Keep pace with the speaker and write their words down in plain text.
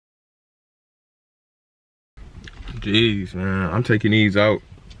Jeez, man, I'm taking these out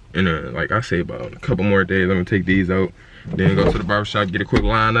in like I say, about a couple more days. I'm gonna take these out, then go to the barbershop, get a quick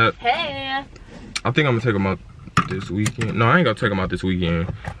lineup. Hey. I think I'm gonna take them out this weekend. No, I ain't gonna take them out this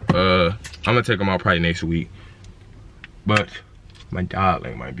weekend. I'm gonna take them out probably next week. But my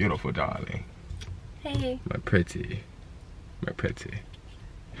darling, my beautiful darling. Hey. My pretty.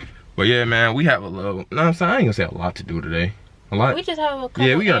 But yeah, man, we have a little, no, I'm saying I ain't gonna say a lot to do today. A lot. We just have a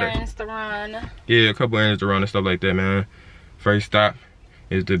couple errands to run. Yeah, a couple errands to run and stuff like that, man. First stop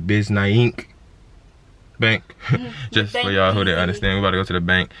is the Inc. bank. Just for y'all who didn't understand, we about to go to the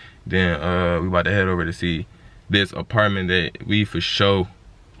bank. Then we about to head over to see this apartment that we for sure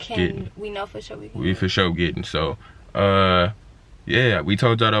getting. We know for sure we for sure getting. So yeah, we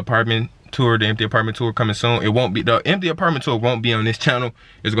told y'all the apartment tour, the empty apartment tour coming soon. It won't be, the empty apartment tour won't be on this channel.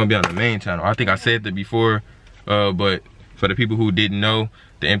 It's gonna be on the main channel. I think I said that before, but for the people who didn't know,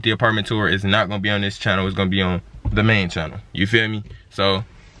 the empty apartment tour is not gonna be on this channel. It's gonna be on the main channel. You feel me? So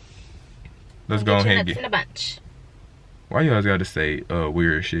let's go ahead and get in a bunch. Why you always gotta say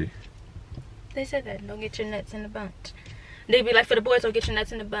weird shit? They said that, don't get your nuts in a bunch. They be like, for the boys, don't get your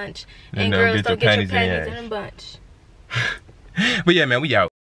nuts in a bunch, and girls, girls, don't get your panties in a bunch. But yeah, man, we out.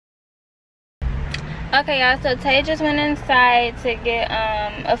 Okay, y'all, so Tay just went inside to get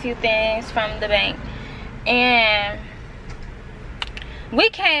a few things from the bank, and we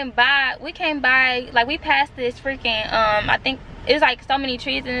came by, like, we passed this freaking I think it's like so many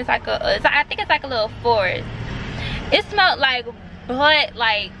trees, and it's like I think it's like a little forest. It smelled like butt,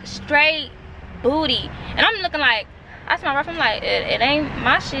 like straight booty, and I'm looking like, I smell rough. I'm like, it ain't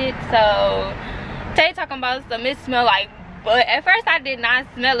my shit. So Tay talking about some, it smell like butt. At first I did not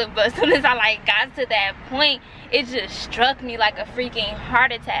smell it, but as soon as I like got to that point, it just struck me like a freaking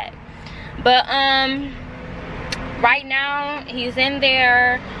heart attack. But right now he's in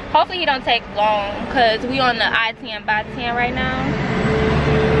there. Hopefully he don't take long, because we on the I-10 by 10 right now.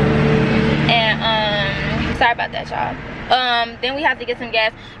 And sorry about that, y'all. Then we have to get some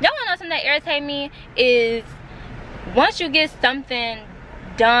gas. Y'all wanna know something that irritates me is, once you get something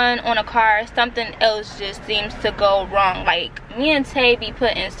done on a car, something else just seems to go wrong. Like, me and Tay be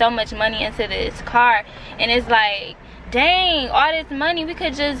putting so much money into this car, and it's like, dang, all this money, we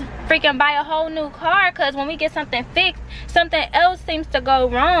could just freaking buy a whole new car, because when we get something fixed, something else seems to go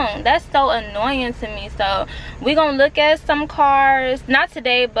wrong. That's so annoying to me. So we gonna look at some cars, not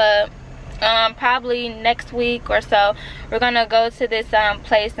today, but probably next week or so. We're gonna go to this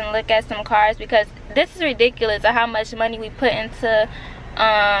place and look at some cars, because this is ridiculous of how much money we put into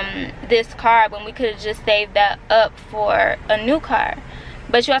this car when we could have just saved that up for a new car.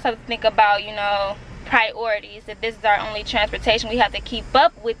 But you also have to think about, you know, priorities. If this is our only transportation, we have to keep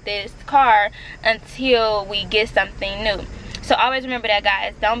up with this car until we get something new. So always remember that,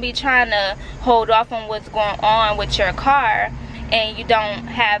 guys. Don't be trying to hold off on what's going on with your car and you don't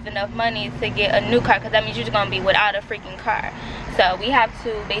have enough money to get a new car, because that means you're just gonna be without a freaking car. So we have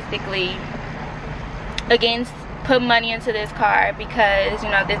to basically, again, put money into this car, because, you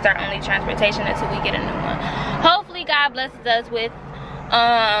know, this is our only transportation until we get a new one. Hopefully God blesses us with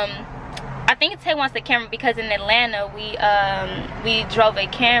I think Tay wants the Camry, because in Atlanta we drove a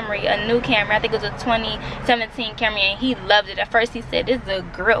Camry, a new Camry. I think it was a 2017 Camry, and he loved it. At first he said this is a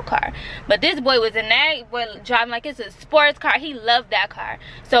grill car, but this boy was in that boy driving like it's a sports car. He loved that car.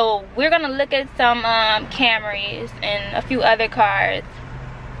 So we're gonna look at some Camrys and a few other cars.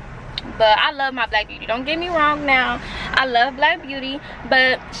 But I love my Black Beauty, don't get me wrong now. I love Black Beauty,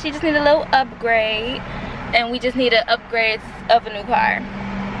 but she just needs a little upgrade, and we just need an upgrade of a new car.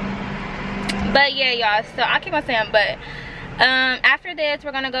 But yeah, y'all, so I keep on saying, but after this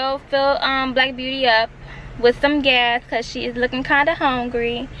we're gonna go fill Black Beauty up with some gas, because she is looking kind of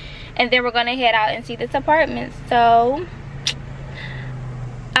hungry, and then we're gonna head out and see this apartment. So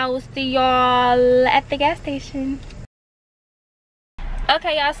I will see y'all at the gas station.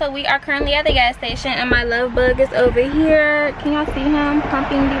 Okay, y'all, so we are currently at the gas station, and my love bug is over here. Can y'all see him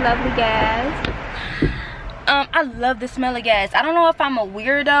pumping the lovely gas? I love the smell of gas. I don't know if I'm a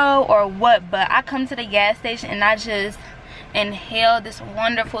weirdo or what, but I come to the gas station and I just inhale this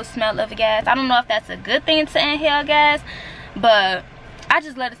wonderful smell of gas. I don't know if that's a good thing to inhale gas, but I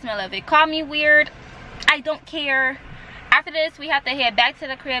just love the smell of it. Call me weird, I don't care. After this, we have to head back to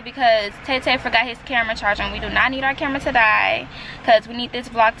the crib, because Tay forgot his camera charger, and we do not need our camera to die, because we need this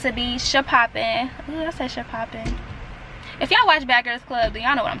vlog to be shapoppin'. Ooh, I said shapoppin'. If y'all watch Bad Girls Club, then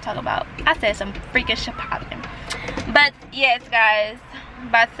y'all know what I'm talking about. I said some freaking shapoppin'. But yes, guys,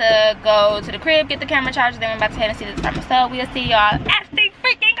 about to go to the crib, get the camera charger, then we're about to head and see this apartment. So we'll see y'all at the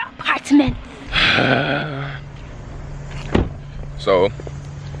freaking apartment. So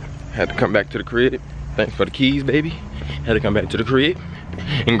had to come back to the crib, Thanks for the keys, baby. Had to come back to the crib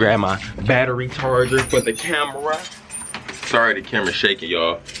and grab my battery charger for the camera. Sorry the camera's shaking,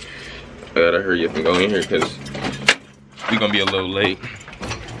 y'all. I gotta hurry up and go in here because we're gonna be a little late.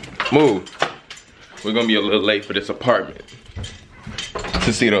 Move. We're gonna be a little late for this apartment.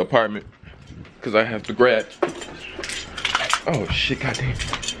 To see the apartment. Because I have to grab. Oh shit, goddamn.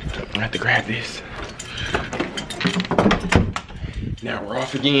 I have to grab this. Now we're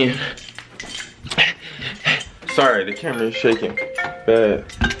off again. Sorry, the camera is shaking bad.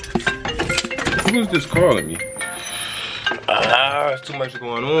 Who's this calling me? There's too much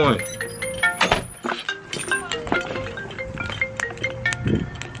going on.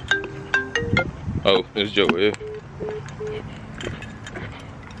 Oh, it's Joel.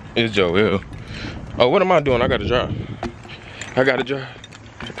 It's Joel. Oh, what am I doing? I gotta drive.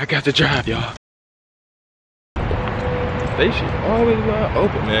 I gotta drive, y'all. They shit always wide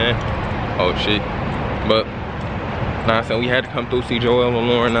open, man. Oh shit. But nah, I'm saying we had to come through see Joel and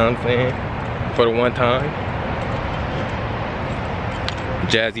Lauren, know what I'm saying? For the one time.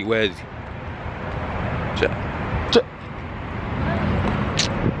 Jazzy Wazzy.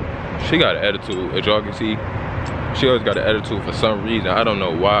 She got an attitude, as y'all can see. She always got an attitude for some reason. I don't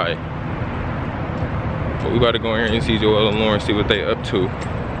know why. But we about to go in here and see Joel and Lauren, see what they up to.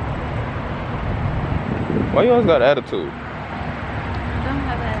 Why you always got an attitude? I don't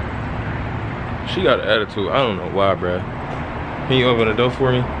have an attitude. She got an attitude. I don't know why, bruh. Can you open the door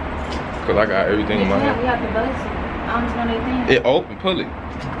for me? Cause I got everything in my hand. We have to buzz it. I don't know anything. It open, pull it.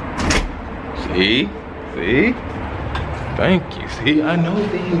 See? See? Thank you. See, I know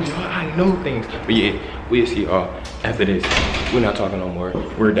things, y'all. I know things. But yeah, we'll see y'all after this. We're not talking no more.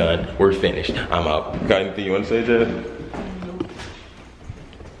 We're done. We're finished. I'm out. Got anything you want to say, Jess?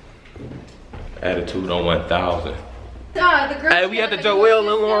 Attitude on 1,000. Hey, we at the Joel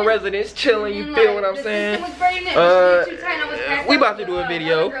and Lauren residence chilling, you feel what I'm saying? We about to do a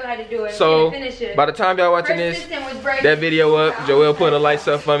video. So by the time y'all watching this, that video up, Joel putting the lights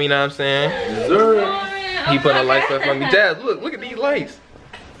up for me, know what I'm saying? He putting the lights up for me. Jazz, look at these lights.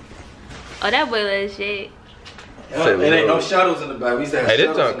 Oh, that boy little shit. It ain't no shadows in the back. We used to have hey,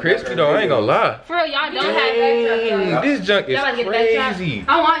 this junk crispy though, I ain't gonna lie. For real, y'all don't have backdrop. This junk is crazy.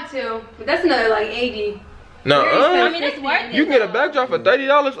 I want to, but that's another like 80. No, I mean, it's worth it. you can get a backdrop for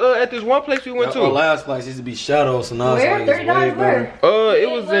 $30 at this one place we went to. Our last place used to be shadows, so now Where? it's like it's way $30 where?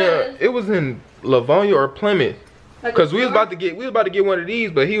 better. It was in Livonia or Plymouth. Like Cause we was about to get one of these,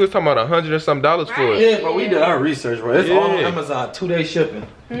 but he was talking about $100 or some for it. Yeah, but we did our research, bro. It's all on Yeah. Amazon, 2-day shipping.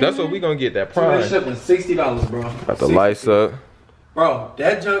 That's what we gonna get, that 2-day prime. shipping, $60, bro. Got the lights up. Bro,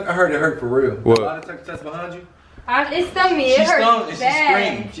 that junk, I heard it hurt for real. What? A lot of test behind you. It stung me. It hurt She bad.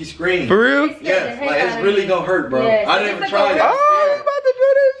 screamed. She screamed. For real? Yes, like it's really gonna hurt, bro. Yes. I didn't even It's try like it. a- Oh, I'm about to do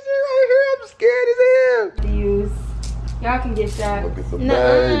this shit right here. I'm scared as hell. Use. Y'all can get shocked. Look at the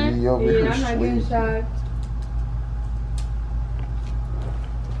Nuh-uh. baby over Yeah, here I'm not getting sleeping. shocked.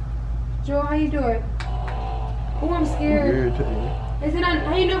 Joel, how you doing? Oh, I'm scared. Is it on?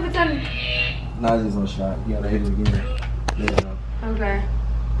 How you know if it's on? Nah, it's no shot. You gotta hit it again. Yeah. Okay.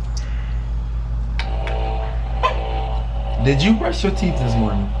 Did you brush your teeth this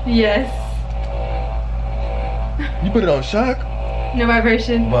morning? Yes. You put it on shock? No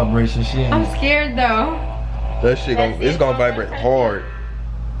vibration. Vibration shit. I'm scared though. That shit it's gonna vibrate hard.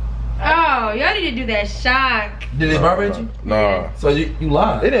 Oh, y'all need to do that shock. Did it vibrate you? Nah. So you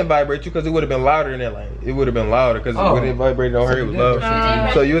lied. It didn't vibrate you because it would have been louder than that. Like it would have been louder because Oh. when it vibrated on her, it was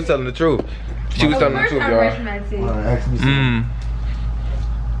loud. So you was telling the truth. She was telling the truth, y'all. Ask me something.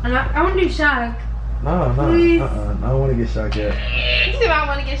 I want to do shock. No, Please. I don't want to get shocked yet. You see why I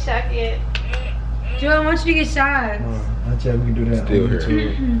want to get shocked yet? Joel, I want you to get shocked. Not yet. We can do that. Still On here.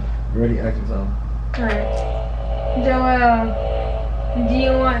 YouTube. Ready? Ask me something. Alright. Joel,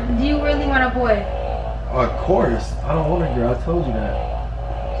 do you really want a boy? Of course. I don't want a girl. I told you that.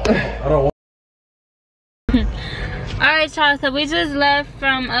 I don't want. Alright, y'all, so we just left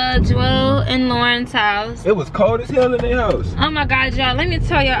from Joel and Lauren's house. It was cold as hell in their house. Oh my god, y'all, let me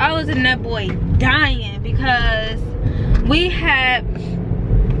tell y'all, I was in that boy dying because we had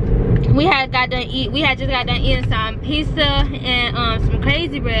just got done eating some pizza and some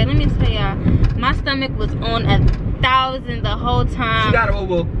crazy bread. Let me tell y'all, my stomach was on 1,000 the whole time. She got a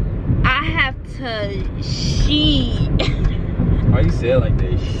boo. I have to shit. Why you say it like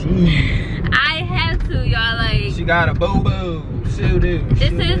that? I have to, y'all, like. She got a boo boo.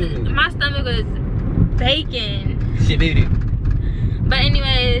 My stomach was bacon. She did it. But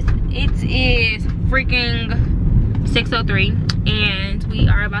anyways, it is freaking 6:03 and we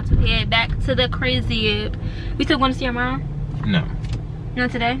are about to head back to the crazy. We still want to see your mom? No.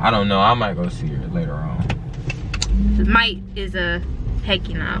 Not today? I don't know. I might go see her later on. Might is a heck,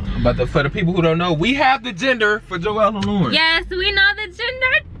 you know. But for the people who don't know, we have the gender for Joelle and Lauren. Yes, we know the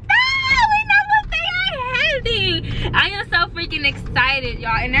gender. We know what they are having. I am so freaking excited,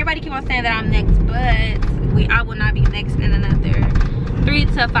 y'all. And everybody keep on saying that I'm next, but I will not be next in another 3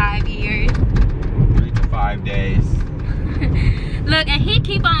 to 5 years. 3 to 5 days. Look, and he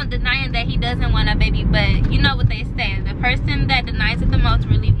keep on denying that he doesn't want a baby, but you know what they say, the person that denies it the most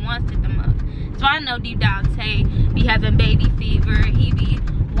really wants it the most. So I know deep down Tay be having baby fever, he be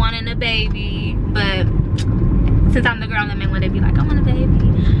wanting a baby, but since I'm the girl, that man want to be like, I want a baby.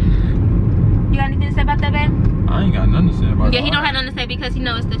 You got anything to say about that, babe? I ain't got nothing to say about that. Yeah, he don't have nothing to say because he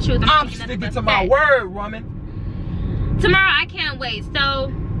knows it's the truth. I'm sticking to my word, woman. Tomorrow I can't wait, so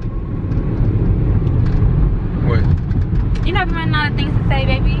What? you know I be running out of things to say,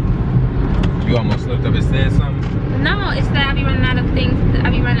 baby. You almost slipped up and said something? No, it's that I be running out of things. I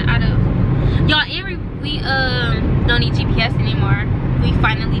be running out of. Y'all, we don't need GPS anymore. We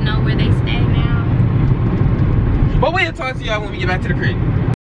finally know where they stay now. But we'll talk to y'all when we get back to the crib.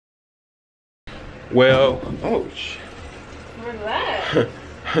 Well, oh shit. Relax.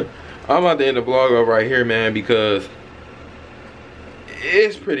 I'm about to end the vlog up right here, man, because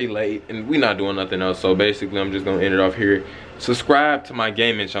it's pretty late and we not doing nothing else. So basically, I'm just gonna end it off here. Subscribe to my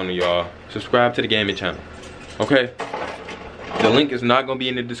gaming channel, y'all. Subscribe to the gaming channel, okay? The link is not gonna be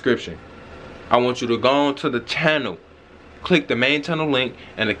in the description. I want you to go on to the channel, click the main channel link,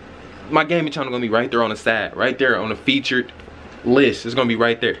 and my gaming channel gonna be right there on the side, right there on the featured list. It's gonna be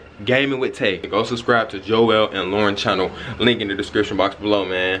right there. Gaming with Tay. Go subscribe to Joelle and Lauren channel. Link in the description box below,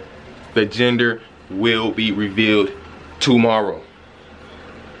 man. The gender will be revealed tomorrow.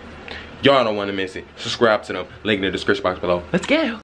 Y'all don't want to miss it. Subscribe to them. Link in the description box below. Let's go.